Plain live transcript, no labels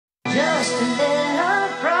just a little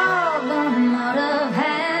problem out of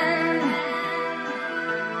hand.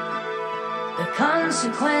 The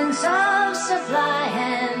consequence of supply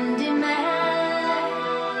and demand.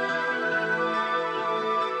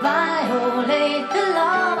 Violate the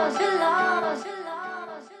laws, the laws, the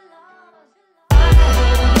laws, the laws.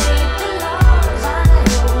 Violate the laws,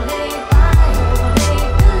 violate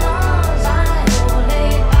the laws, violate the laws,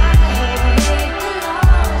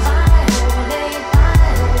 violate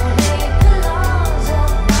the laws of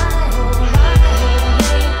violate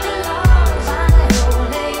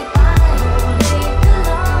the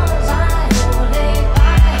laws, violate the laws,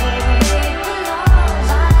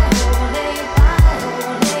 violate.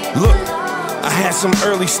 Look, I had some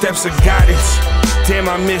early steps of guidance. Damn,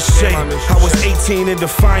 I miss Jay. I was 18 and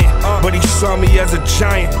defiant, but he saw me as a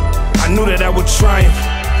giant. I knew that I would triumph.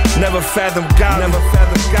 Never fathomed God.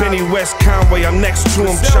 Benny West Conway, I'm next to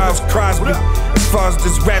him. Charles Crosby. As far as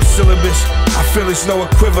this rap syllabus, I feel it's no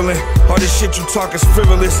equivalent. All this shit you talk is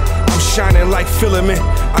frivolous. I'm shining like filament.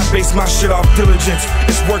 I base my shit off diligence.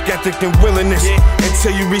 It's work ethic and willingness.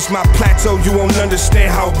 Until you reach my plateau, you won't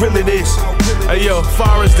understand how real it is. Hey yo,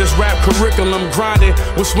 far as this rap curriculum, grinding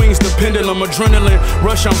with swings the pendulum, adrenaline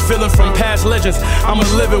rush I'm feeling from past legends. I'm a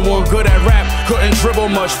living one, good at rap, couldn't dribble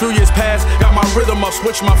much. Few years past, got my rhythm up,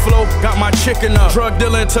 switched my flow, got my chicken up. Drug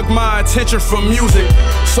dealing took my attention from music.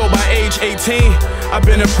 So by age 18, I've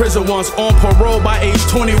been in prison once, on parole by age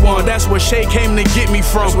 21. That's where Shay came to get me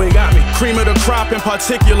from. That's where he got me. Cream of the crop in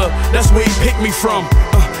particular, that's where he picked me from.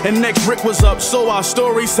 And next Rick was up, so our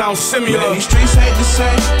story sounds similar. Man, these streets ain't the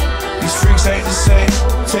same, these freaks ain't the same.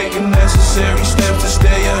 Taking necessary steps to stay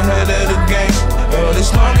ahead of the game. But as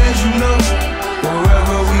long as you know,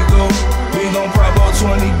 wherever we go, we gon' pop out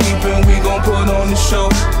 20 deep and we gon' put on the show.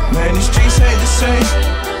 Man, these streets ain't the same,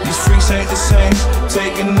 these freaks ain't the same.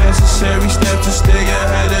 Taking necessary steps to stay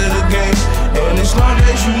ahead of the game. And as long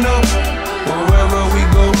as you know, wherever we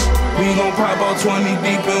go, we gon' pop out 20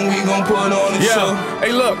 deep and we gon' put on the show.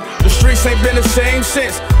 Hey look, the streets ain't been the same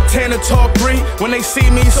since 10 to talk 3. When they see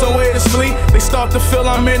me somewhere to sleep, they start to feel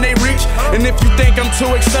I'm in their reach. And if you think I'm too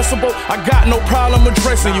accessible, I got no problem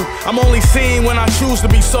addressing you. I'm only seen when I choose to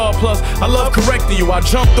be surplus. I love correcting you. I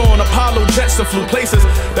jumped on Apollo jets and flew places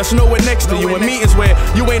that's nowhere next to you. And meetings where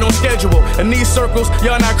you ain't on schedule. In these circles,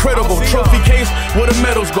 y'all not credible. Trophy case where the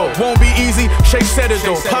medals go. Won't be easy, Shay said it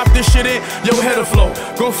though. Pop this shit in, your head'll flow.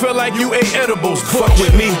 Gon' feel like you ate edibles. Fuck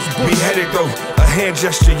with me, beheaded though. A hand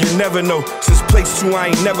gesture, you never know. Since place 2, I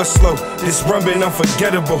ain't never slow. This run been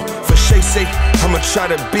unforgettable. For Shay's sake, I'ma try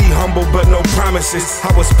to be humble, but no promises.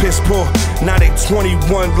 I was piss poor, now they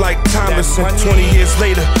 21 like Thomason. 20 years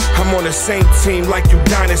later, I'm on the same team like you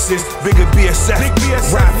dinosaurs. Bigger BSF,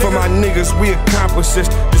 ride for my niggas, we accomplish this.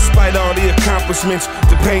 Despite all the accomplishments,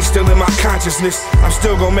 the pain still in my consciousness. I'm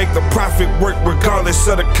still gonna make the profit work regardless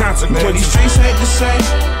of the consequences. Man, these streets ain't the same,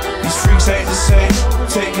 these freaks ain't the same.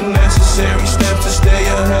 Taking necessary steps to stay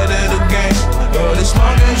ahead of the game. But as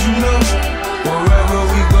long as you know, wherever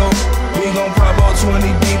we go, we gon' pop out 20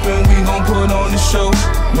 deep and we gon' put on the show.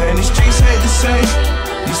 Man, these streets ain't the same,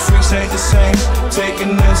 these freaks ain't the same.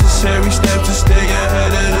 Taking necessary steps to stay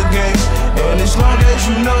ahead of the game. And as long as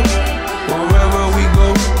you know, wherever we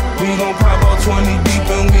go, we gon' pop out 20 deep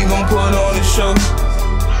and we gon' put on the show.